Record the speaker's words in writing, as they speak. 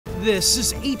This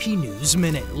is AP News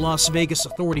Minute. Las Vegas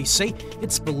authorities say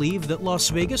it's believed that Las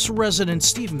Vegas resident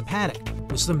Stephen Paddock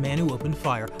was the man who opened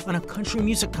fire on a country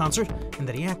music concert and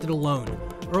that he acted alone.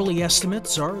 Early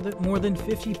estimates are that more than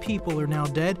 50 people are now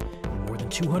dead and more than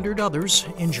 200 others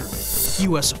injured.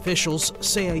 U.S. officials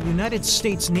say a United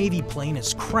States Navy plane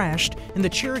has crashed in the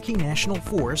Cherokee National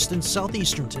Forest in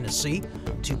southeastern Tennessee.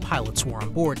 2 pilots were on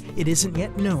board. It isn't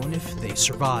yet known if they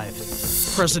survived.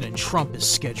 President Trump is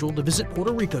scheduled to visit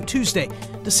Puerto Rico Tuesday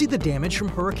to see the damage from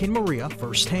Hurricane Maria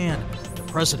firsthand. The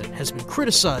president has been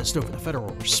criticized over the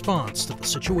federal response to the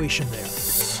situation there.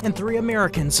 And 3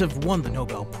 Americans have won the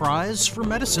Nobel Prize for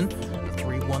medicine. The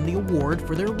 3 won the award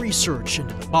for their research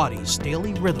into the body's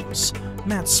daily rhythms.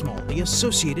 Matt Small, The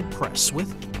Associated Press,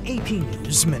 with AP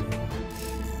News Minute.